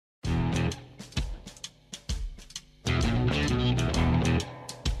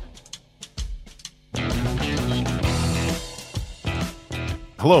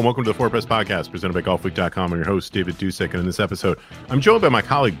Hello and welcome to the Four Press Podcast, presented by GolfWeek.com. I'm your host, David Dusek, and in this episode, I'm joined by my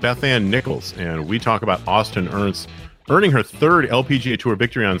colleague, Beth Ann Nichols, and we talk about Austin Ernst earning her third LPGA Tour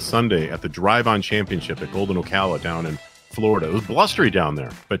victory on Sunday at the Drive-On Championship at Golden Ocala down in Florida. It was blustery down there,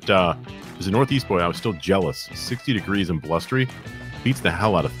 but as a Northeast boy, I was still jealous. 60 degrees and blustery beats the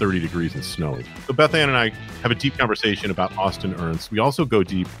hell out of 30 degrees and snowy. So Beth Ann and I have a deep conversation about Austin Ernst. We also go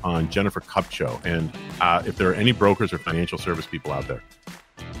deep on Jennifer Kupcho, and if there are any brokers or financial service people out there,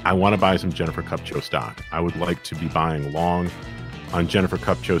 I want to buy some Jennifer Kupcho stock. I would like to be buying long on Jennifer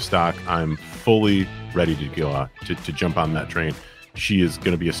Kupcho stock. I'm fully ready to go to jump on that train. She is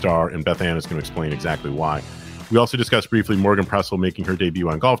going to be a star, and Beth Ann is going to explain exactly why. We also discussed briefly Morgan Pressel making her debut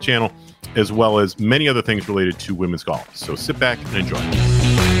on Golf Channel, as well as many other things related to women's golf. So sit back and enjoy.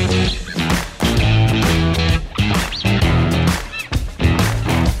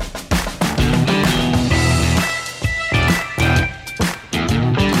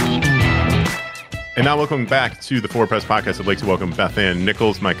 And now welcome back to the Four Press Podcast. I'd like to welcome Beth Ann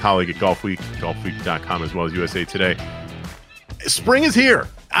Nichols, my colleague at Golf Week, GolfWeek.com, as well as USA Today. Spring is here.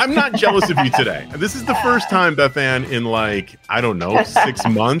 I'm not jealous of you today. This is the first time, Beth Ann, in 6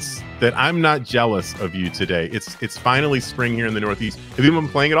 months that I'm not jealous of you today. It's finally spring here in the Northeast. Have you been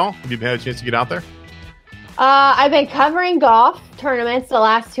playing at all? Have you had a chance to get out there? I've been covering golf tournaments the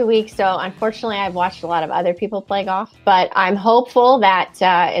last 2 weeks, so unfortunately I've watched a lot of other people play golf, but I'm hopeful that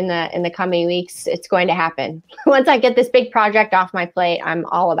in the coming weeks it's going to happen. Once I get this big project off my plate, I'm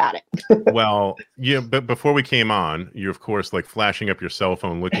all about it. Well, yeah, but before we came on, you're of course flashing up your cell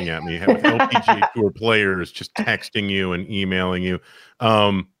phone looking at me with LPGA Tour players just texting you and emailing you.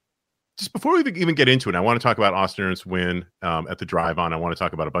 Just before we even get into it, I want to talk about Austin Ernst's win at the Drive-On. I want to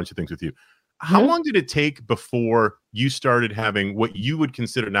talk about a bunch of things with you. How long did it take before you started having what you would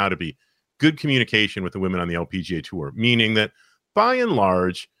consider now to be good communication with the women on the LPGA Tour? Meaning that by and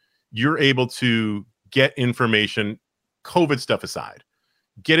large, you're able to get information, COVID stuff aside,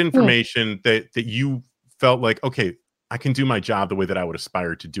 get information that you felt like, okay, I can do my job the way that I would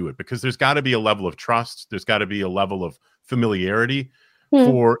aspire to do it. Because there's got to be a level of trust. There's got to be a level of familiarity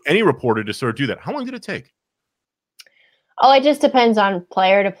for any reporter to sort of do that. How long did it take? Oh, it just depends on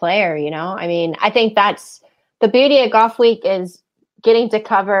player to player, I mean, I think that's the beauty of Golf Week is getting to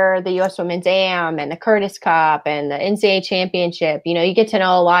cover the U.S. Women's Am and the Curtis Cup and the NCAA Championship. You get to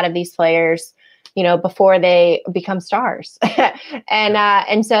know a lot of these players, before they become stars.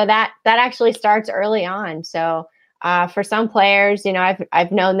 and so that actually starts early on. So for some players,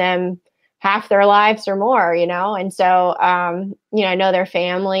 I've known them half their lives or more, and so, I know their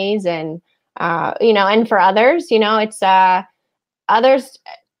families and and for others, it's others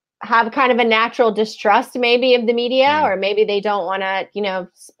have kind of a natural distrust maybe of the media, or maybe they don't want to,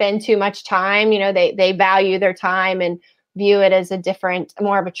 spend too much time. They value their time and view it as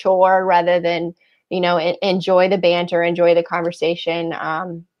more of a chore rather than, enjoy the banter, enjoy the conversation.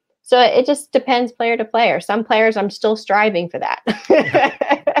 So it just depends player to player. Some players, I'm still striving for that.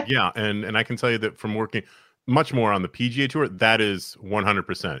 Yeah. And I can tell you that from working much more on the PGA Tour, that is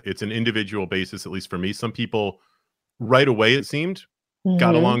 100%. It's an individual basis, at least for me. Some people right away, it seemed,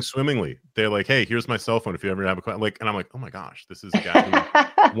 got along swimmingly. They're like, hey, here's my cell phone if you ever have a and I'm like, oh my gosh, this is a guy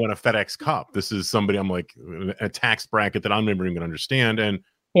who won a FedEx Cup. This is somebody I'm like a tax bracket that I'm never even going to understand. And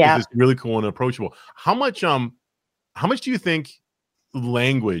this is really cool and approachable. How much do you think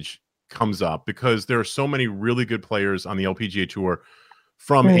language comes up? Because there are so many really good players on the LPGA Tour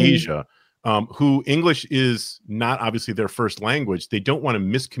from Asia, who English is not obviously their first language. They don't want to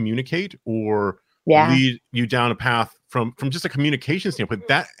miscommunicate or lead you down a path from just a communication standpoint.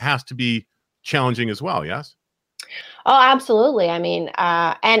 That has to be challenging as well. Yes. Oh, absolutely. I mean,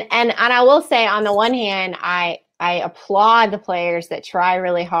 and I will say, on the one hand, I applaud the players that try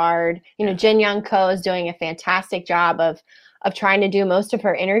really hard. Jin Young Ko is doing a fantastic job of trying to do most of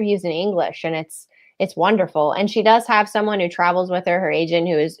her interviews in English, and it's wonderful. And she does have someone who travels with her agent,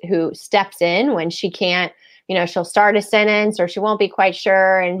 who steps in when she can't, she'll start a sentence or she won't be quite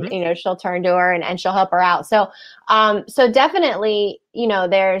sure. And, she'll turn to her and she'll help her out. So, so definitely,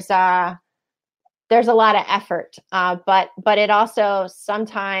 there's a lot of effort, but it also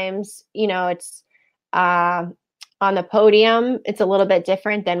sometimes, it's, on the podium, it's a little bit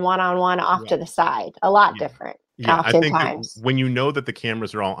different than one-on-one off to the side, a lot different. Yeah, I think when you know that the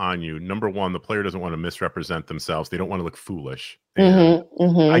cameras are all on you, number one, the player doesn't want to misrepresent themselves. They don't want to look foolish.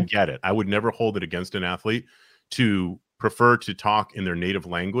 I get it. I would never hold it against an athlete to prefer to talk in their native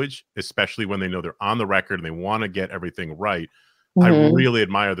language, especially when they know they're on the record and they want to get everything right. I really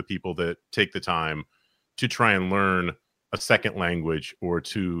admire the people that take the time to try and learn a second language, or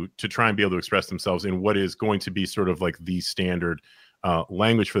to try and be able to express themselves in what is going to be sort of like the standard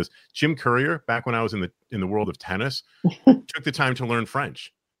language for this. Jim Courier, back when I was in the world of tennis, took the time to learn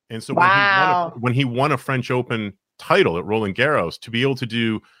French. And so when he won a French Open title at Roland Garros, to be able to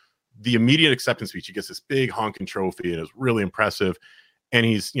do the immediate acceptance speech, he gets this big honking trophy, and it was really impressive. And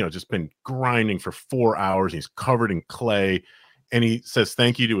he's, just been grinding for 4 hours. And he's covered in clay. And he says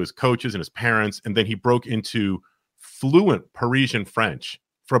thank you to his coaches and his parents. And then he broke into fluent Parisian French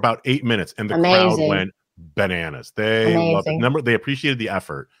for about 8 minutes. And the crowd went bananas. They loved it. They appreciated the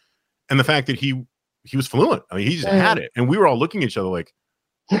effort. And the fact that he was fluent. I mean, he just had it. And we were all looking at each other like,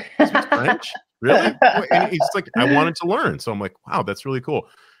 he speaks French? Really? And he's like, I wanted to learn. So I'm like, wow, that's really cool.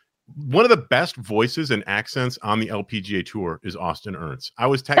 One of the best voices and accents on the LPGA Tour is Austin Ernst. I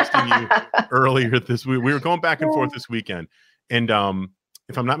was texting you earlier this week. We were going back and forth this weekend. And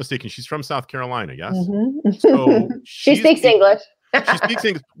if I'm not mistaken, she's from South Carolina, yes? Mm-hmm. So she speaks English. She speaks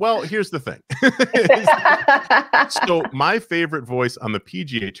English. Well, here's the thing. So my favorite voice on the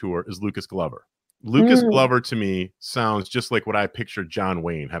PGA Tour is Lucas Glover. Lucas Glover, to me, sounds just like what I pictured John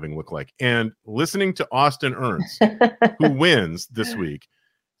Wayne having look like. And listening to Austin Ernst, who wins this week,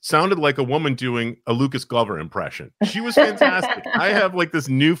 sounded like a woman doing a Lucas Glover impression. She was fantastic. I have like this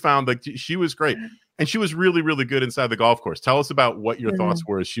newfound, she was great. And she was really, really good inside the golf course. Tell us about what your thoughts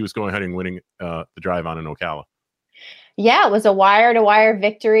were as she was going ahead and winning the drive on in Ocala. Yeah, it was a wire-to-wire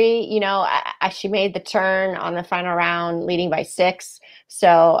victory. She made the turn on the final round, leading by 6.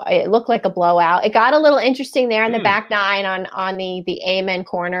 So it looked like a blowout. It got a little interesting there in the back 9 on the Amen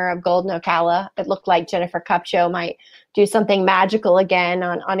corner of Golden Ocala. It looked like Jennifer Kupcho might do something magical again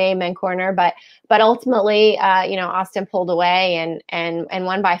on Amen corner, but ultimately, Austin pulled away and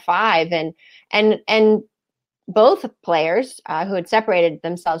won by 5, and both players who had separated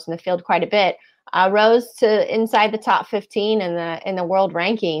themselves in the field quite a bit rose to inside the top 15 in the world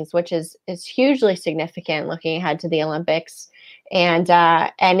rankings, which is hugely significant looking ahead to the Olympics. And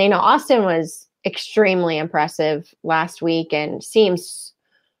Austin was extremely impressive last week and seems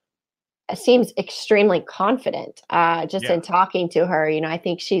extremely confident in talking to her. I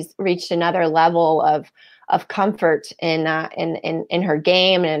think she's reached another level of comfort in her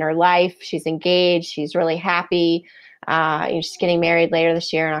game and in her life. She's engaged. She's really happy. She's getting married later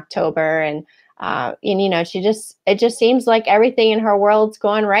this year in October, and it just seems like everything in her world's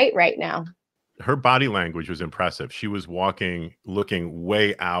going right now. Her body language was impressive. She was walking, looking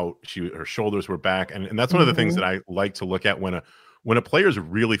way out. Her shoulders were back. And that's one of the things that I like to look at when a player is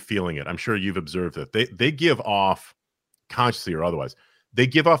really feeling it. I'm sure you've observed that they give off, consciously or otherwise, they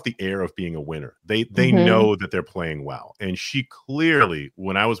give off the air of being a winner. They know that they're playing well. And she clearly,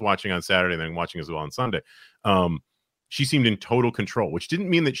 when I was watching on Saturday and then watching as well on Sunday, she seemed in total control, which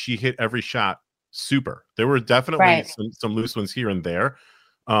didn't mean that she hit every shot super. There were definitely some loose ones here and there.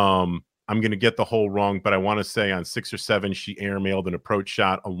 I'm going to get the hole wrong, but I want to say on 6 or 7, she airmailed an approach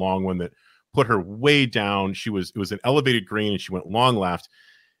shot, a long one that put her way down. It was an elevated green, and she went long left,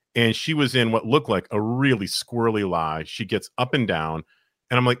 and she was in what looked like a really squirrely lie. She gets up and down,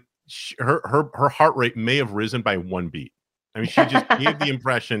 and I'm like, her heart rate may have risen by 1 beat. I mean, she just gave the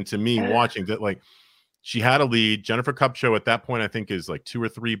impression to me watching that like she had a lead. Jennifer Kupcho at that point, I think, is like 2 or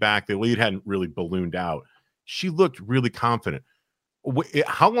 3 back. The lead hadn't really ballooned out. She looked really confident.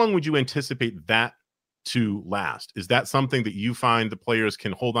 How long would you anticipate that to last? Is that something that you find the players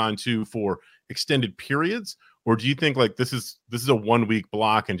can hold on to for extended periods? Or do you think like this is a 1 week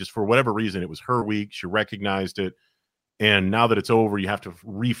block, and just for whatever reason, it was her week, she recognized it, and now that it's over, you have to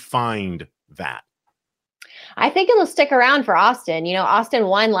refine that? I think it'll stick around for Austin. Austin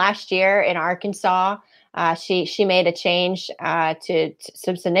won last year in Arkansas. She made a change to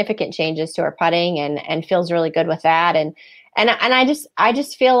some significant changes to her putting and feels really good with that. And I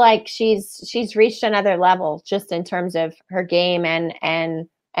just feel like she's reached another level just in terms of her game and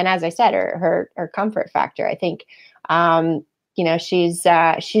as I said, her comfort factor. I think she's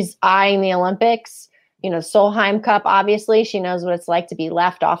eyeing the Olympics. Solheim Cup, obviously she knows what it's like to be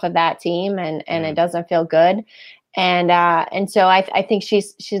left off of that team, and it doesn't feel good. And so I think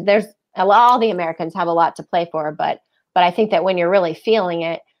she's there's all the Americans have a lot to play for, but I think that when you're really feeling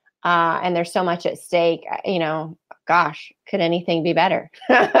it, and there's so much at stake, gosh, could anything be better?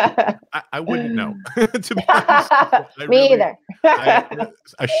 I wouldn't know, to be honest. Me either.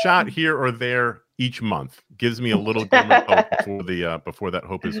 A shot here or there each month gives me a little glimmer of hope before that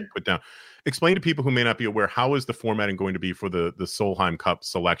hope is put down. Explain to people who may not be aware, how is the formatting going to be for the Solheim Cup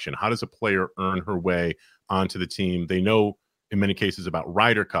selection? How does a player earn her way onto the team? They know in many cases about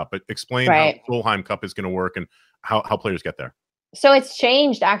Ryder Cup, but explain how Solheim Cup is going to work and how players get there. So it's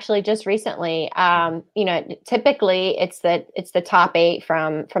changed actually just recently. Typically it's the top 8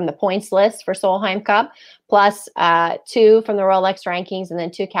 from the points list for Solheim Cup, plus 2 from the Rolex rankings, and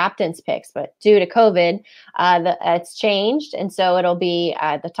then 2 captains picks. But due to COVID, it's changed, and so it'll be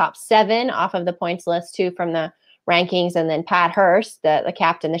the top 7 off of the points list, 2 from the rankings, and then Pat Hurst, the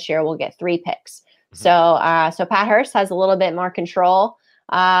captain this year, will get 3 picks. Mm-hmm. So Pat Hurst has a little bit more control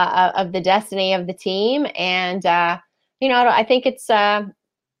of the destiny of the team, and I think it's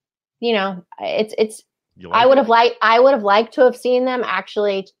it's. I would have liked to have seen them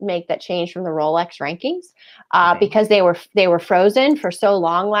actually make that change from the Rolex rankings, because they were frozen for so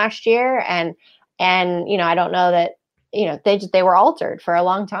long last year, and I don't know that they were altered for a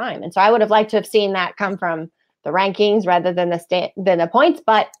long time, and so I would have liked to have seen that come from the rankings rather than the points.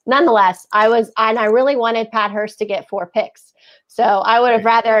 But nonetheless, I really wanted Pat Hurst to get 4 picks. So I would have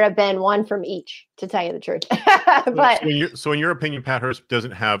rather it have been 1 from each, to tell you the truth. But so in your opinion, Pat Hurst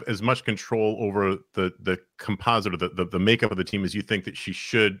doesn't have as much control over the composite or the makeup of the team as you think that she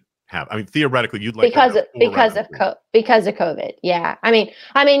should have. I mean, theoretically, you'd like because of COVID. Yeah, I mean,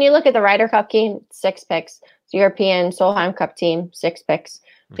 you look at the Ryder Cup team, 6 picks. The European Solheim Cup team, 6 picks.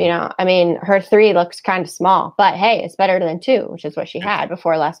 Mm-hmm. I mean, her 3 looks kind of small, but hey, it's better than 2, which is what she had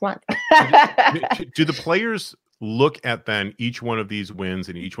before last month. Do the players look at then each one of these wins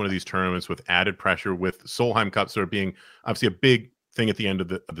and each one of these tournaments with added pressure, with Solheim Cup sort of being obviously a big thing at the end of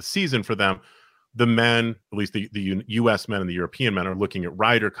the season for them? The men, at least the U.S. men and the European men, are looking at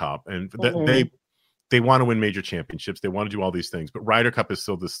Ryder Cup, and mm-hmm. they want to win major championships. They want to do all these things, but Ryder Cup is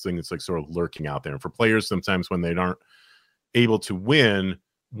still this thing that's like sort of lurking out there. And for players, sometimes when they aren't able to win,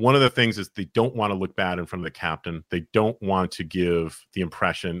 one of the things is they don't want to look bad in front of the captain. They don't want to give the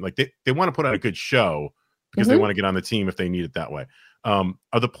impression, like they want to put on a good show because mm-hmm. they want to get on the team if they need it that way. Are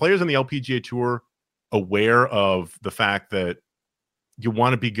the players on the LPGA Tour aware of the fact that you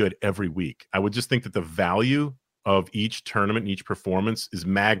want to be good every week? I would just think that the value of each tournament and each performance is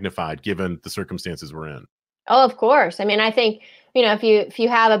magnified given the circumstances we're in. Oh, of course. I mean, I think, if you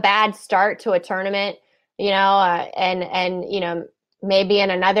have a bad start to a tournament, and maybe in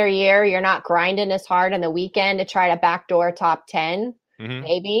another year, you're not grinding as hard on the weekend to try to backdoor top 10, mm-hmm.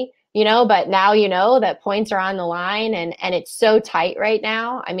 maybe, but now that points are on the line, and it's so tight right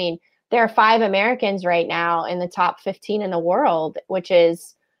now. I mean, there are 5 Americans right now in the top 15 in the world, which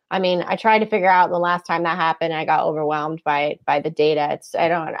is, I tried to figure out the last time that happened. I got overwhelmed by the data.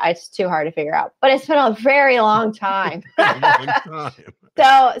 It's too hard to figure out, but it's been a very long time.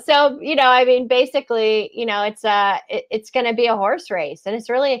 So basically, it's going to be a horse race, and it's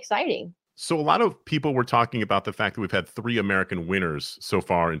really exciting. So a lot of people were talking about the fact that we've had 3 American winners so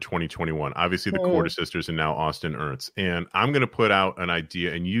far in 2021. Obviously, the Korda sisters and now Austin Ernst. And I'm going to put out an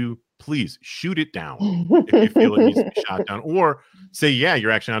idea, and you please shoot it down if you feel it needs to be shot down, or say, yeah,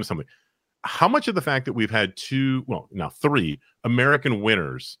 you're actually onto something. How much of the fact that we've had 3 American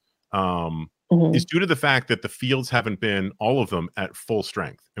winners mm-hmm. is due to the fact that the fields haven't been, all of them, at full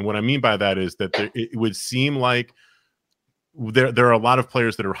strength? And what I mean by that is that it would seem like there are a lot of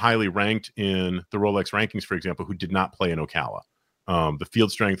players that are highly ranked in the Rolex rankings, for example, who did not play in Ocala. The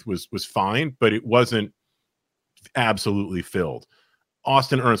field strength was fine, but it wasn't absolutely filled.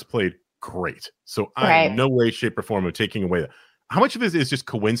 Austin Ernst played great. So I in no way, shape, or form of taking away that. How much of this is just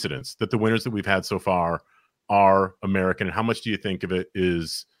coincidence that the winners that we've had so far are American? And how much do you think of it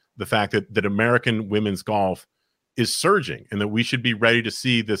is the fact that American women's golf is surging, and that we should be ready to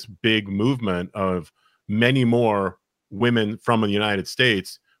see this big movement of many more women from the United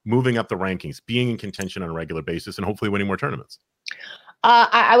States moving up the rankings, being in contention on a regular basis, and hopefully winning more tournaments?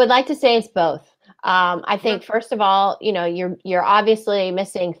 I would like to say it's both. I think, first of all, you're obviously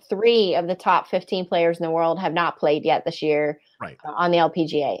missing 3 of the top 15 players in the world have not played yet this year on the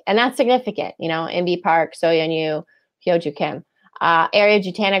LPGA. And that's significant. Inbee Park, Soyeon Yu, Hyoju Kim. Arya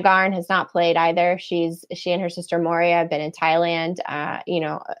Jutanugarn has not played either. She and her sister Moria have been in Thailand.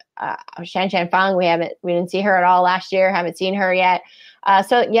 Shan Shan Fang, we didn't see her at all last year. Haven't seen her yet.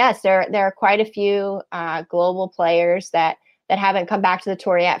 So yes, there are quite a few global players that haven't come back to the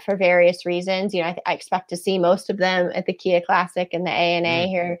tour yet for various reasons. I expect to see most of them at the Kia Classic and the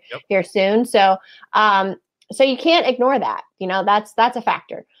ANA here soon. So so you can't ignore that. That's a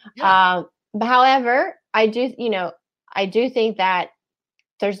factor. Yeah. However, I do think that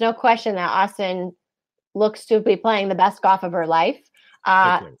there's no question that Austin looks to be playing the best golf of her life.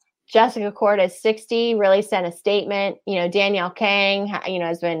 Jessica Korda's 60 really sent a statement. Danielle Kang,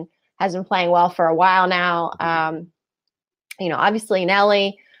 has been playing well for a while now. Obviously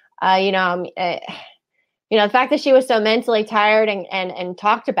Nelly, the fact that she was so mentally tired and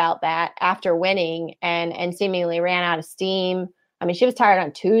talked about that after winning and seemingly ran out of steam, I mean, she was tired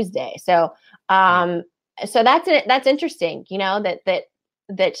on Tuesday. So, so that's interesting, you know, that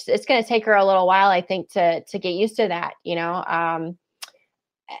it's going to take her a little while, I think, to get used to that, you know.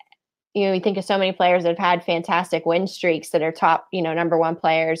 You know, we think of so many players that have had fantastic win streaks that are top, you know, number one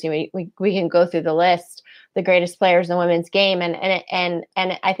players. You know, we can go through the list, the greatest players in the women's game, and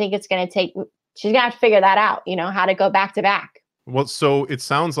I think it's going to take. She's going to have to figure that out. You know, how to go back to back. Well, so it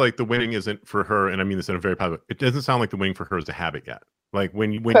sounds like the winning isn't for her, and I mean this in a very positive. It doesn't sound like the winning for her is a habit yet. Like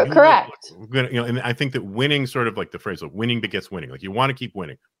when you correct, you know, and I think that winning, sort of like the phrase, like winning begets winning. Like you want to keep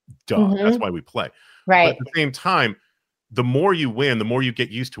winning. Duh, that's why we play. Right. But at the same time, the more you win, the more you get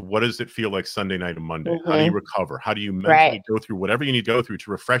used to what does it feel like Sunday night and Monday? How do you recover? How do you mentally go through whatever you need to go through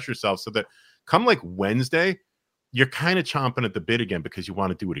to refresh yourself so that come like Wednesday, you're kind of chomping at the bit again because you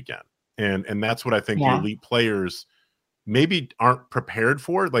want to do it again. And that's what I think the elite players maybe aren't prepared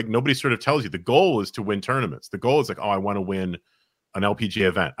for. Like nobody sort of tells you the goal is to win tournaments. The goal is like, oh, I want to win an LPGA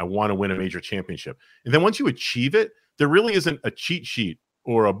event. I want to win a major championship. And then once you achieve it, there really isn't a cheat sheet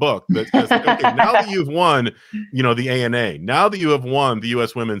or a book that says, like, okay, now that you've won, you know, the ANA, now that you have won the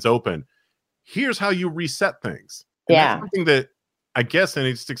U.S. Women's Open, here's how you reset things. And that's something that I guess, and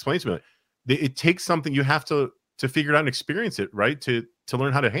it just explains to me, it takes something you have to figure it out and experience it, right? To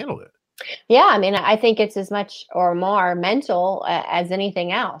learn how to handle it. Yeah, I mean, I think it's as much or more mental as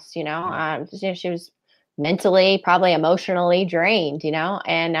anything else. You know, she was mentally, probably emotionally drained. You know,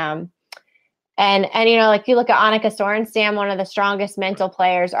 and you know, like you look at Annika Sorenstam, one of the strongest mental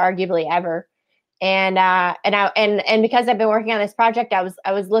players arguably ever. And because I've been working on this project, I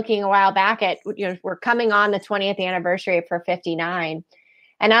was looking a while back at, you know, we're coming on the 20th anniversary of her 59.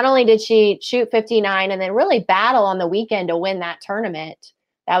 And not only did she shoot 59 and then really battle on the weekend to win that tournament.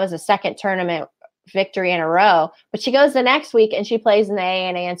 That was a second tournament victory in a row, but she goes the next week and she plays in the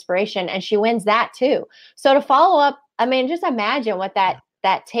ANA Inspiration and she wins that too. So to follow up, I mean, just imagine what that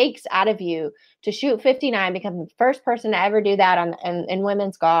takes out of you to shoot 59, become the first person to ever do that in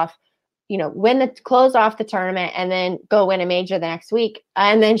women's golf, you know, close off the tournament and then go win a major the next week.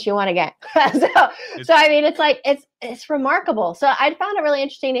 And then she won again. so I mean, it's like, it's remarkable. So I found it really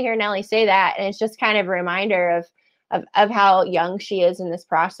interesting to hear Nelly say that. And it's just kind of a reminder of how young she is in this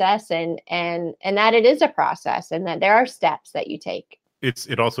process and that it is a process and that there are steps that you take.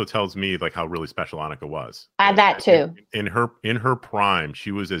 It also tells me like how really special Annika was. That too. In her prime,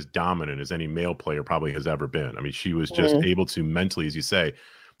 she was as dominant as any male player probably has ever been. I mean, she was just able to mentally, as you say,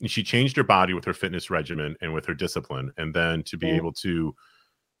 she changed her body with her fitness regimen and with her discipline, and then to be able to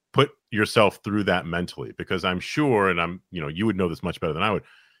put yourself through that mentally, because I'm sure, and you would know this much better than I would,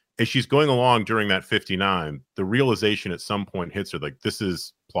 as she's going along during that 59, the realization at some point hits her like, this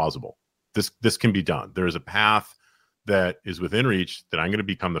is plausible. This can be done. There is a path that is within reach that I'm going to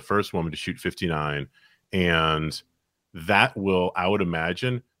become the first woman to shoot 59. And that will, I would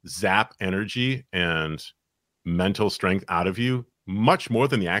imagine, zap energy and mental strength out of you much more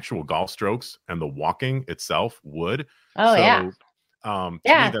than the actual golf strokes and the walking itself would. Oh, so,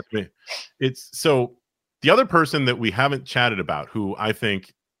 to me, it's so the other person that we haven't chatted about, who I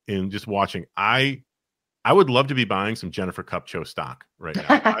think in just watching, I would love to be buying some Jennifer Kupcho stock right now.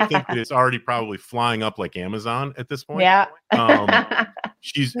 I think that it's already probably flying up like Amazon at this point. Yeah.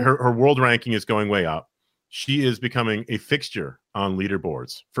 She's her world ranking is going way up. She is becoming a fixture on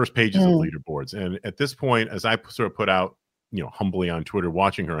leaderboards, first pages of leaderboards. And at this point, as I sort of put out, you know, humbly on Twitter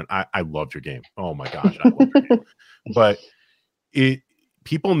watching her, and I loved your game. Oh my gosh, I loved your game. But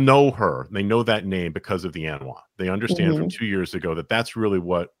people know her. They know that name because of the ANWA. They understand from 2 years ago that that's really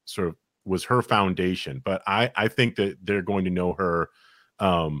what sort of was her foundation. But I think that they're going to know her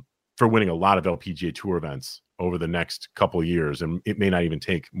for winning a lot of LPGA Tour events over the next couple of years. And it may not even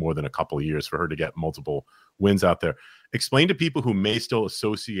take more than a couple of years for her to get multiple wins out there. Explain to people who may still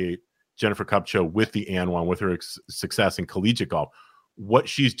associate Jennifer Kupcho with the ANWA, with her success in collegiate golf, what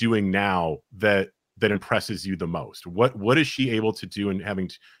she's doing now that impresses you the most. What is she able to do, and having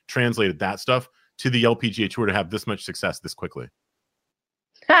translated that stuff to the LPGA Tour to have this much success this quickly?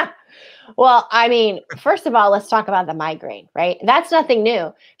 Well, I mean, first of all, let's talk about the migraine, right? That's nothing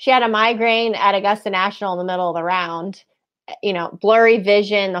new. She had a migraine at Augusta National in the middle of the round, you know, blurry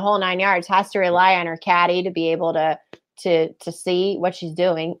vision, the whole 9 yards, has to rely on her caddy to be able to see what she's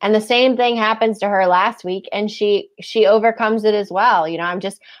doing. And the same thing happens to her last week, and she overcomes it as well. You know,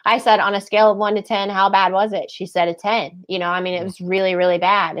 I said on a scale of 1 to 10, how bad was it? She said a 10. You know, I mean, it was really, really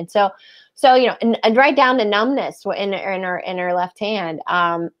bad. And so, you know, and right down to numbness in her left hand.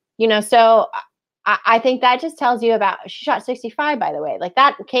 You know, so I think that just tells you about, she shot 65, by the way, like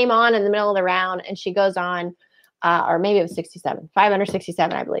that came on in the middle of the round, and she goes on or maybe it was 67, 5 under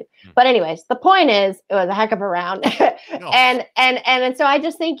 67, I believe. But anyways, the point is, it was a heck of a round. And so I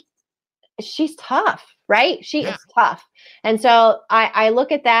just think she's tough, right? She is tough. And so I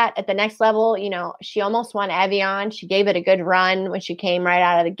look at that at the next level. You know, she almost won Evian. She gave it a good run when she came right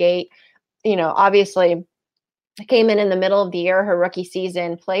out of the gate. You know, obviously came in the middle of the year, her rookie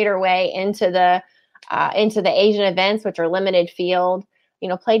season, played her way into the Asian events, which are limited field. You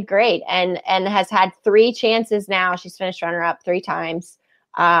know, played great and has had 3 chances now. She's finished runner up 3 times.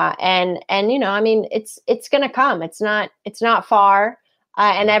 And you know, I mean, it's going to come. It's not far.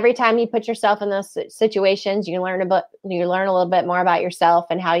 And every time you put yourself in those situations, you learn a little bit more about yourself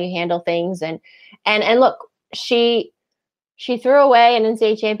and how you handle things. And look, she threw away an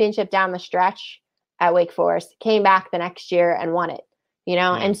NCAA championship down the stretch at Wake Forest, came back the next year and won it, you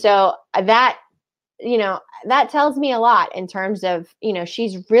know? And so that, you know, that tells me a lot in terms of, you know,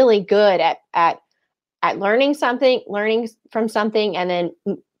 she's really good at learning from something and then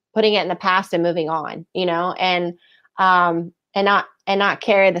putting it in the past and moving on, you know, and not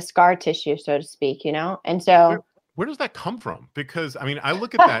carry the scar tissue, so to speak, you know? And so where does that come from? Because I mean, I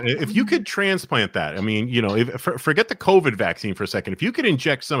look at that, if you could transplant that, I mean, you know, forget the COVID vaccine for a second. If you could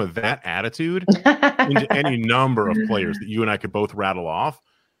inject some of that attitude into any number of players that you and I could both rattle off,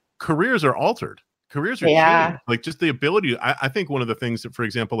 careers are altered. Careers are changed. Like just the ability. I think one of the things that, for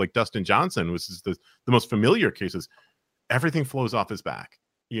example, like Dustin Johnson, which is the most familiar cases, everything flows off his back.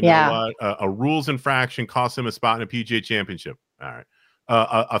 You know what? A rules infraction costs him a spot in a PGA championship. All right.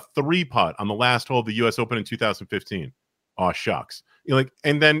 A 3-putt on the last hole of the U.S. Open in 2015. Oh, shucks. You know, like,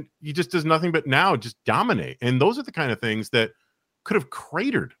 and then he just does nothing but now just dominate. And those are the kind of things that could have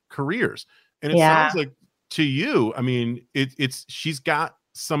cratered careers. And it sounds like to you, I mean, she's got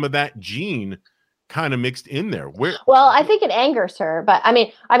some of that gene kind of mixed in there. Well, I think it angers her, but I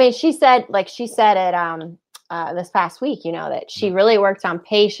mean, she said it this past week, you know, that she really worked on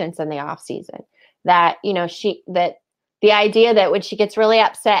patience in the off season. That, you know, the idea that when she gets really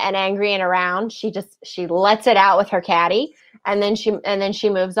upset and angry and around, she lets it out with her caddy, and then she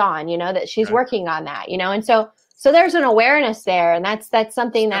moves on. You know, that she's working on that. You know, and so there's an awareness there, and that's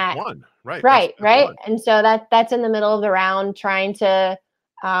something Step that one. Right. One. And so that's in the middle of the round, trying to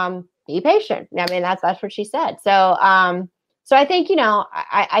be patient. I mean, that's what she said. So I think, you know,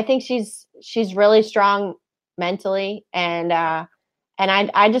 I think she's really strong mentally, and I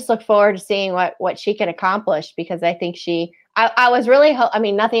just look forward to seeing what she can accomplish, because I think I was really, I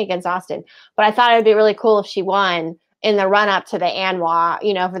mean, nothing against Austin, but I thought it would be really cool if she won in the run up to the ANWA,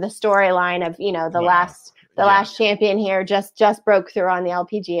 you know, for the storyline of, you know, the last champion here just broke through on the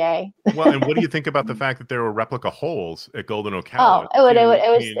LPGA. Well, and what do you think about the fact that there were replica holes at Golden Ocala? Oh,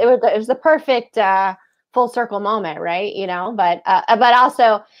 it was the perfect full circle moment, right? You know, but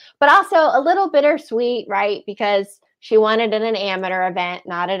also a little bittersweet, right? Because she won it in an amateur event,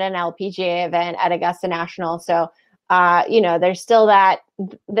 not at an LPGA event at Augusta National. So, you know, there's still that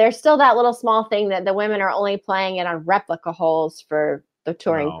little small thing that the women are only playing it on replica holes for the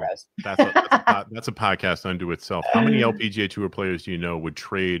touring pros. That's a podcast unto itself. How many LPGA Tour players do you know would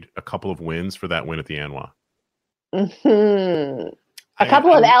trade a couple of wins for that win at the ANWA? A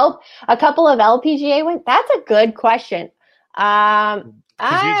couple of LPGA wins. That's a good question.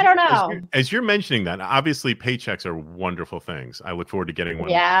 I don't know. As you're mentioning that, obviously paychecks are wonderful things. I look forward to getting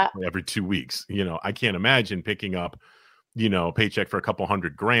one every 2 weeks. You know, I can't imagine picking up, you know, a paycheck for a couple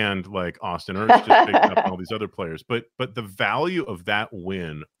 $100,000 like Austin Ernst just picked up all these other players. But the value of that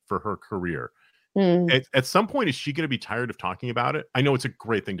win for her career, at some point, is she going to be tired of talking about it? I know it's a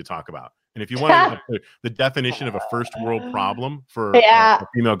great thing to talk about. And if you want the definition of a first world problem for a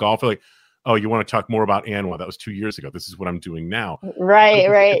female golfer, like, oh, you want to talk more about ANWA? That was 2 years ago. This is what I'm doing now. Right.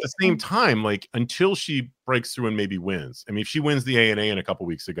 At the same time, like, until she breaks through and maybe wins. I mean, if she wins the ANA in a couple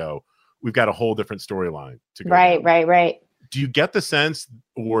weeks ago, we've got a whole different storyline to go. Right. Do you get the sense,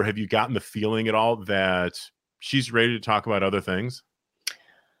 or have you gotten the feeling at all that she's ready to talk about other things?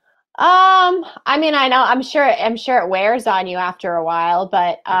 I mean, I know, I'm sure it wears on you after a while,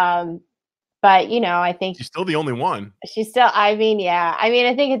 but you know, I think she's still the only one. I mean,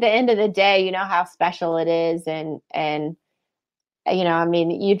 I think at the end of the day, you know how special it is. And, you know, I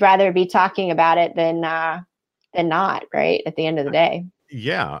mean, you'd rather be talking about it than not, right? At the end of the day.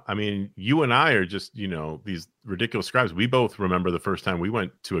 Yeah. I mean, you and I are just, you know, these ridiculous scribes. We both remember the first time we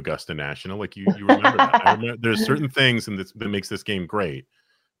went to Augusta National. Like you remember that. I remember there's certain things that makes this game great.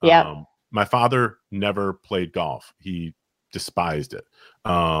 Yeah. My father never played golf. He despised it.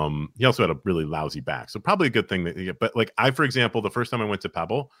 He also had a really lousy back, so probably a good thing but like for example, the first time I went to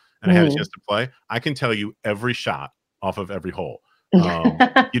Pebble and I had a chance to play, I can tell you every shot off of every hole.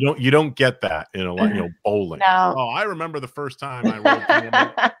 You don't get that in a lot, bowling. No. Oh, I remember the first time I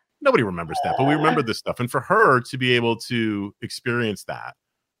rode. Nobody remembers that, but we remember this stuff. And for her to be able to experience that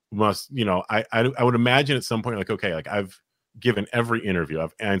must, I would imagine at some point, like, okay, like I've given every interview,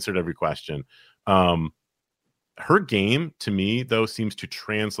 I've answered every question. Her game to me though seems to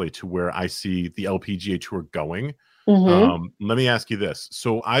translate to where I see the LPGA Tour going. Let me ask you this.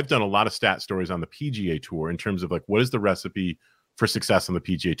 So I've done a lot of stat stories on the PGA Tour in terms of like, what is the recipe for success on the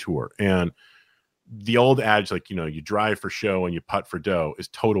PGA Tour? And the old adage, like, you drive for show and you putt for dough, is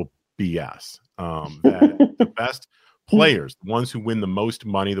total BS. That the best players, the ones who win the most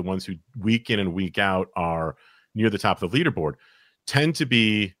money, the ones who week in and week out are near the top of the leaderboard, tend to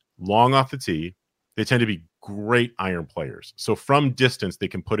be long off the tee. They tend to be great iron players. So from distance, they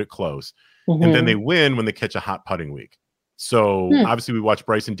can put it close. And then they win when they catch a hot putting week. So obviously we watched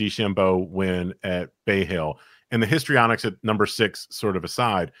Bryson DeChambeau win at Bay Hill, and the histrionics at number 6 sort of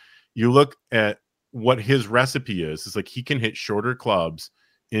aside, you look at what his recipe is like he can hit shorter clubs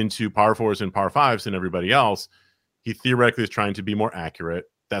into par 4s and par 5s than everybody else. He theoretically is trying to be more accurate.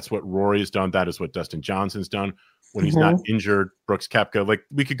 That's what Rory has done. That is what Dustin Johnson's done when he's not injured. Brooks Koepka, like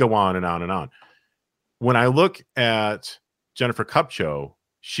we could go on and on and on. When I look at Jennifer Kupcho,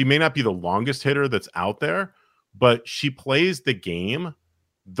 she may not be the longest hitter that's out there, but she plays the game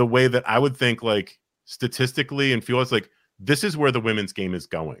the way that I would think, like statistically and feel it's like this is where the women's game is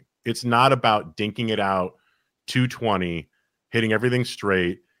going. It's not about dinking it out 220, hitting everything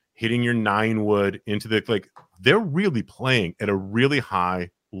straight, hitting your 9-wood into the, like, they're really playing at a really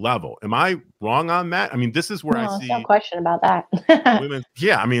high level. Am I wrong on that? I mean, this is where I see no question about that. women.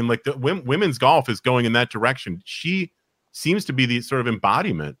 Yeah. I mean, like the women's golf is going in that direction. She seems to be the sort of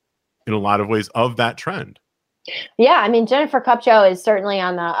embodiment in a lot of ways of that trend. Yeah, I mean, Jennifer Kupcho is certainly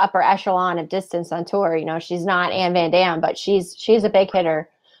on the upper echelon of distance on tour. She's not Anne Van Dam, but she's a big hitter.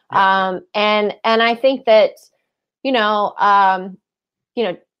 Yeah. And I think that,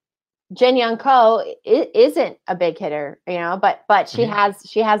 Jin Young Ko isn't a big hitter, but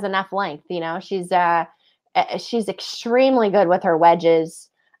she has enough length. She's extremely good with her wedges.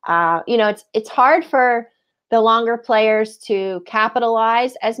 It's hard for the longer players to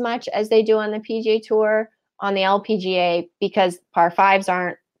capitalize as much as they do on the PGA Tour on the LPGA because par 5s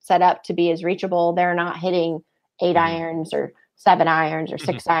aren't set up to be as reachable. They're not hitting 8 irons or 7 irons or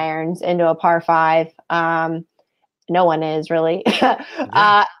 6 irons into a par 5. No one is really. They're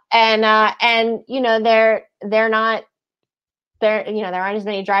not there. There aren't as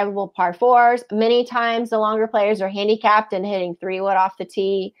many drivable par 4s. Many times the longer players are handicapped and hitting 3-wood off the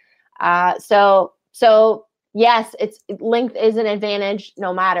tee. So yes, length is an advantage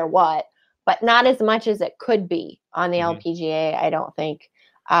no matter what, but not as much as it could be on the LPGA, I don't think.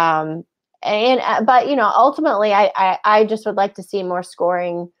 But ultimately, I just would like to see more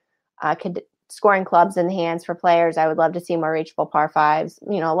scoring clubs in the hands for players. I would love to see more reachable par 5s.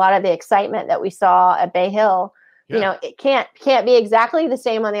 A lot of the excitement that we saw at Bay Hill, it can't be exactly the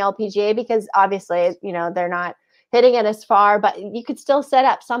same on the LPGA because obviously, they're not hitting it as far, but you could still set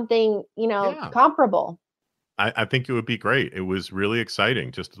up something, comparable. I think it would be great. It was really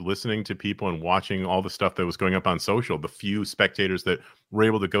exciting just listening to people and watching all the stuff that was going up on social. The few spectators that were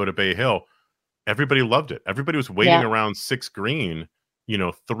able to go to Bay Hill, everybody loved it. Everybody was waiting around 6th green,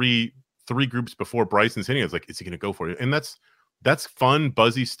 three groups before Bryson's hitting. It's like, is he going to go for it? And that's fun,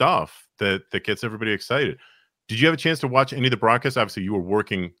 buzzy stuff that gets everybody excited. Did you have a chance to watch any of the broadcasts? Obviously, you were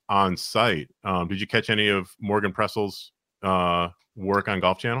working on site. Did you catch any of Morgan Pressel's work on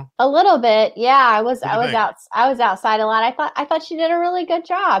Golf Channel? A little bit, yeah. I was outside a lot. I thought she did a really good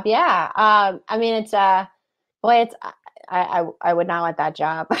job. Yeah. I mean, I would not want that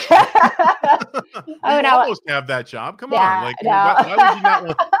job. I would almost have that job. Come on, like no. why would you not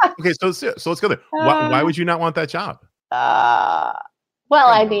want? Okay, so let's go there. Why would you not want that job? Well,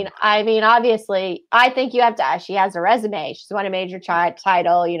 I mean, obviously, I think you have to. She has a resume. She's won a major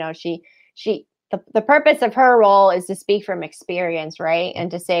title. The purpose of her role is to speak from experience, right, and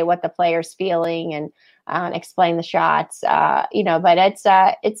to say what the player's feeling and explain the shots. But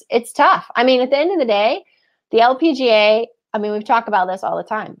it's tough. I mean, at the end of the day, the LPGA. I mean, we've talked about this all the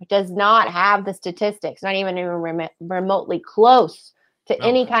time. It does not have the statistics, not even remotely close to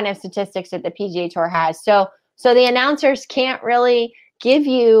any kind of statistics that the PGA Tour has. So the announcers can't really give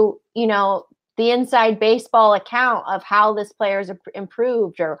you, the inside baseball account of how this player's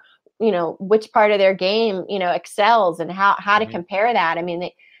improved or, which part of their game, excels and how to compare that. I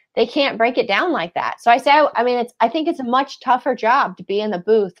mean, they can't break it down like that. So I think it's a much tougher job to be in the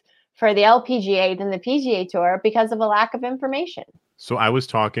booth for the LPGA than the PGA Tour because of a lack of information. So I was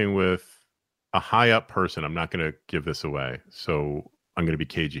talking with a high up person. I'm not going to give this away, so I'm going to be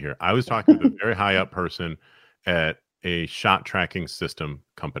cagey here. I was talking with a very high up person at a shot tracking system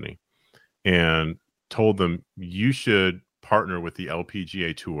company and told them you should partner with the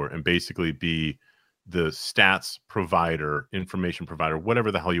LPGA Tour and basically be the stats provider, information provider,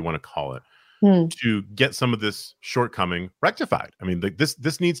 whatever the hell you want to call it, to get some of this shortcoming rectified. I mean,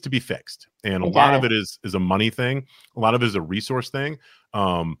 this needs to be fixed, and a lot of it is a money thing. A lot of it is a resource thing.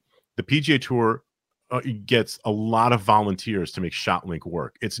 The PGA Tour gets a lot of volunteers to make ShotLink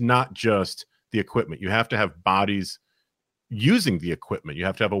work. It's not just the equipment. You have to have bodies using the equipment. You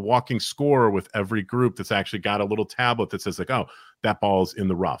have to have a walking scorer with every group that's actually got a little tablet that says like, oh, that ball is in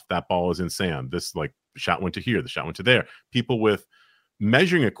the rough, that ball is in sand, this like shot went to here, the shot went to there. People with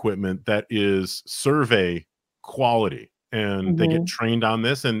measuring equipment that is survey quality, and they get trained on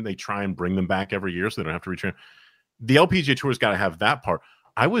this, and they try and bring them back every year so they don't have to retrain. The LPGA Tour's got to have that part.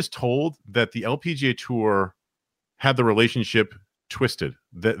 I was told that the LPGA Tour had the relationship twisted,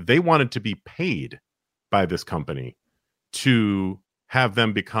 that they wanted to be paid by this company to have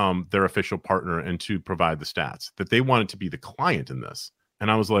them become their official partner and to provide the stats, that they wanted to be the client in this. And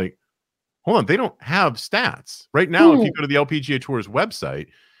I was like, hold on, they don't have stats right now. If you go to the LPGA Tour's website,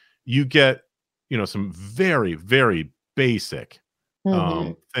 you get, some very, very basic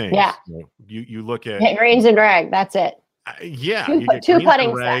things. Yeah. You look at greens and drag. That's it. Yeah, you get two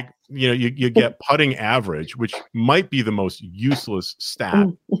putting rag, you get putting average, which might be the most useless stat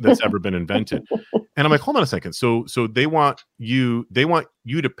that's ever been invented. And I'm like, hold on a second. So they want you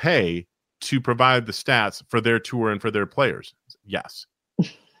to pay to provide the stats for their tour and for their players. Yes.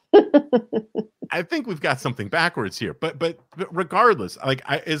 I think we've got something backwards here. But regardless, like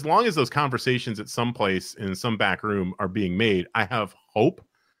as long as those conversations at some place in some back room are being made, I have hope.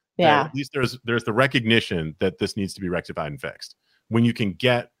 Yeah. At least there's the recognition that this needs to be rectified and fixed. When you can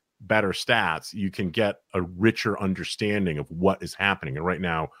get better stats, you can get a richer understanding of what is happening. And right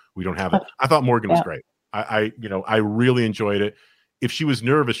now we don't have it. I thought Morgan was great. I really enjoyed it. If she was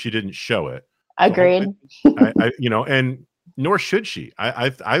nervous, she didn't show it. Agreed. So and nor should she.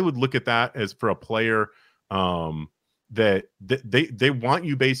 I would look at that as for a player that they want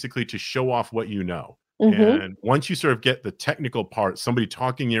you basically to show off what you know. And once you sort of get the technical part, somebody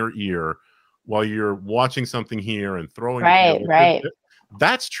talking in your ear while you're watching something here and throwing right.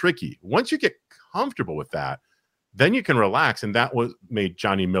 That's tricky. Once you get comfortable with that, then you can relax. And that made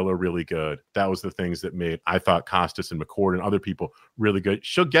Johnny Miller really good. That was the things that made, I thought, Costas and McCord and other people really good.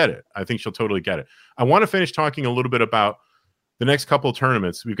 She'll get it. I think she'll totally get it. I want to finish talking a little bit about the next couple of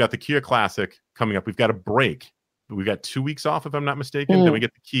tournaments. We've got the Kia Classic coming up. We've got a break. We've got 2 weeks off, if I'm not mistaken. Then we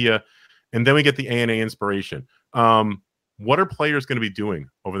get the Kia. And then we get the ANA Inspiration. What are players going to be doing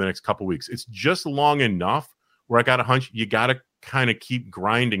over the next couple weeks? It's just long enough where I got a hunch you got to kind of keep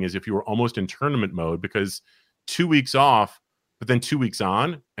grinding as if you were almost in tournament mode, because 2 weeks off, but then 2 weeks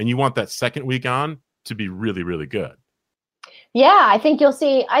on, and you want that second week on to be really, really good. Yeah, I think you'll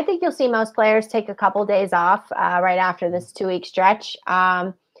see most players take a couple days off right after this 2 week stretch,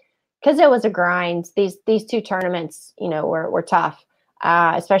 because it was a grind. These two tournaments, were tough.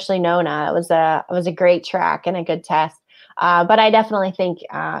 Especially Nona. It was a great track and a good test. But I definitely think,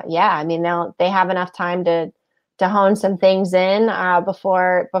 they have enough time to hone some things in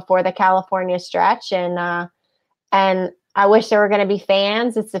before the California stretch. And I wish there were going to be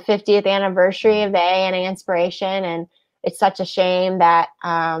fans. It's the 50th anniversary of the ANA Inspiration, and it's such a shame that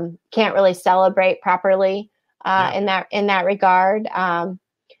can't really celebrate properly in that regard.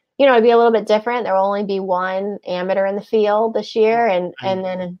 It'd be a little bit different. There will only be one amateur in the field this year. And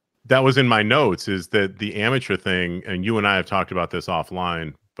then that was in my notes, is that the amateur thing, and you and I have talked about this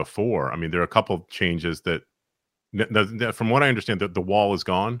offline before. I mean, there are a couple of changes that from what I understand, that the wall is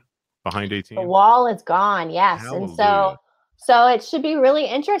gone behind 18. The wall is gone. Yes. Hallelujah. And so it should be really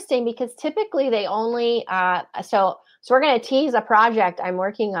interesting, because typically they only, so we're going to tease a project I'm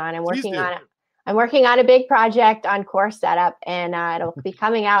working on. I'm working on a big project on course setup, and it'll be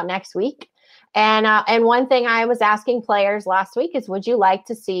coming out next week. And one thing I was asking players last week is, would you like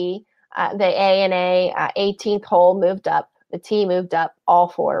to see the ANA 18th hole moved up, the tee moved up all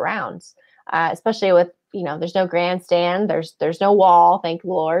 4 rounds, especially with, there's no grandstand, there's no wall, thank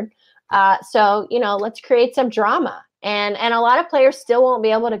Lord. So let's create some drama. And a lot of players still won't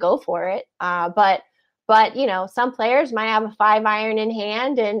be able to go for it, but some players might have a 5-iron in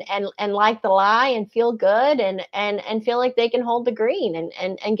hand and like the lie and feel good and feel like they can hold the green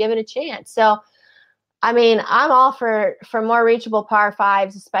and give it a chance. So, I mean, I'm all for more reachable par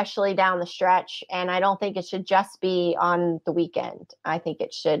 5s, especially down the stretch. And I don't think it should just be on the weekend. I think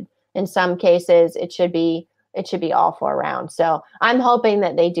it should, in some cases, it should be all 4 rounds. So I'm hoping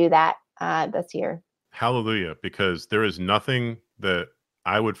that they do that this year. Hallelujah, because there is nothing that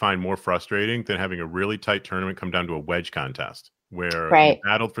I would find more frustrating than having a really tight tournament come down to a wedge contest where we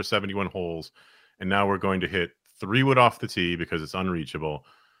battled for 71 holes, and now we're going to hit 3-wood off the tee because it's unreachable.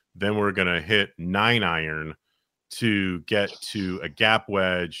 Then we're going to hit 9-iron to get to a gap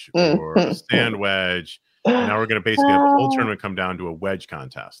wedge or a stand wedge. And now we're going to basically have the whole tournament come down to a wedge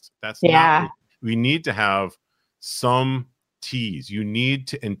contest. That's not. We need to have some tees. You need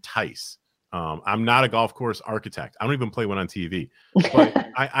to entice. I'm not a golf course architect. I don't even play one on TV. But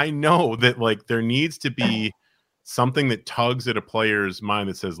I know that like there needs to be something that tugs at a player's mind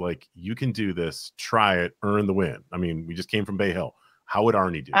that says like, you can do this, try it, earn the win. I mean, we just came from Bay Hill. How would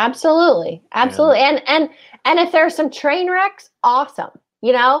Arnie do? Absolutely. And if there's some train wrecks, awesome.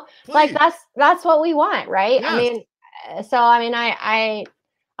 You know, like that's what we want, right? Yes. I mean, I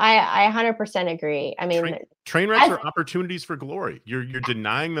 100% agree. I mean, train wrecks are opportunities for glory. You're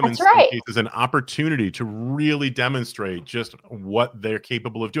denying them in some cases an opportunity to really demonstrate just what they're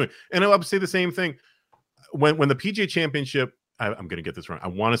capable of doing. And I'll say the same thing when the PGA Championship. I'm going to get this wrong. I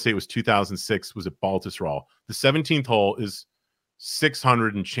want to say it was 2006. Was at Baltusrol. The 17th hole is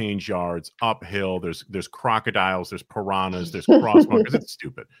 600 and change yards uphill. There's crocodiles, there's piranhas, there's crossbunkers. It's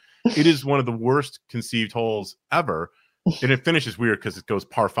stupid. It is one of the worst conceived holes ever. And it finishes weird because it goes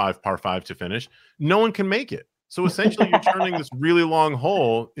par 5 to finish. No one can make it. So essentially you're turning this really long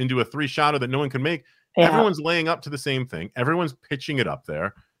hole into a 3-shotter that no one can make. Yeah. Everyone's laying up to the same thing. Everyone's pitching it up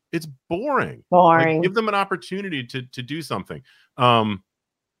there. It's boring. Like, give them an opportunity to do something.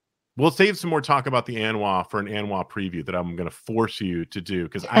 We'll save some more talk about the ANWA for an ANWA preview that I'm going to force you to do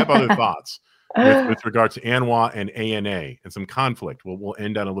because I have other thoughts with regard to ANWA and ANA and some conflict. We'll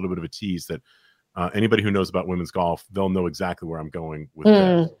end on a little bit of a tease that anybody who knows about women's golf, they'll know exactly where I'm going with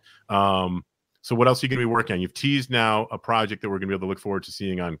this. So what else are you going to be working on? You've teased now a project that we're going to be able to look forward to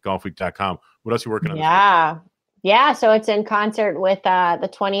seeing on golfweek.com. What else are you working on? Yeah. So it's in concert with the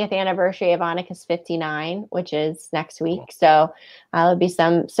 20th anniversary of Annika's 59, which is next week. Cool. So there'll be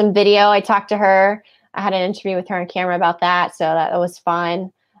some video. I talked to her. I had an interview with her on camera about that. So that was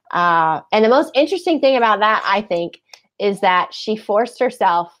fun. And the most interesting thing about that, I think, is that she forced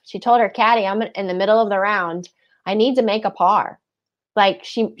herself. She told her caddy, I'm in the middle of the round. I need to make a par. Like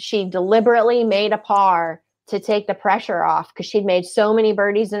she deliberately made a par to take the pressure off because she'd made so many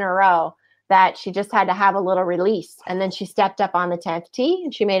birdies in a row that she just had to have a little release. And then she stepped up on the 10th tee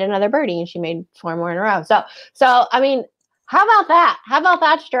and she made another birdie and she made 4 more in a row. So I mean, how about that? How about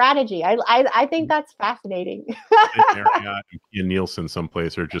that strategy? I think that's fascinating. Marriott and Ian Nielsen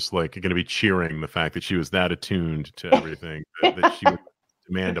someplace are just like going to be cheering the fact that she was that attuned to everything that she would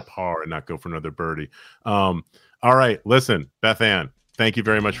demand a par and not go for another birdie. All right, listen, Beth Ann, thank you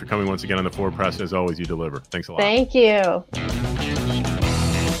very much for coming once again on the Forward Press. As always, you deliver. Thanks a lot. Thank you.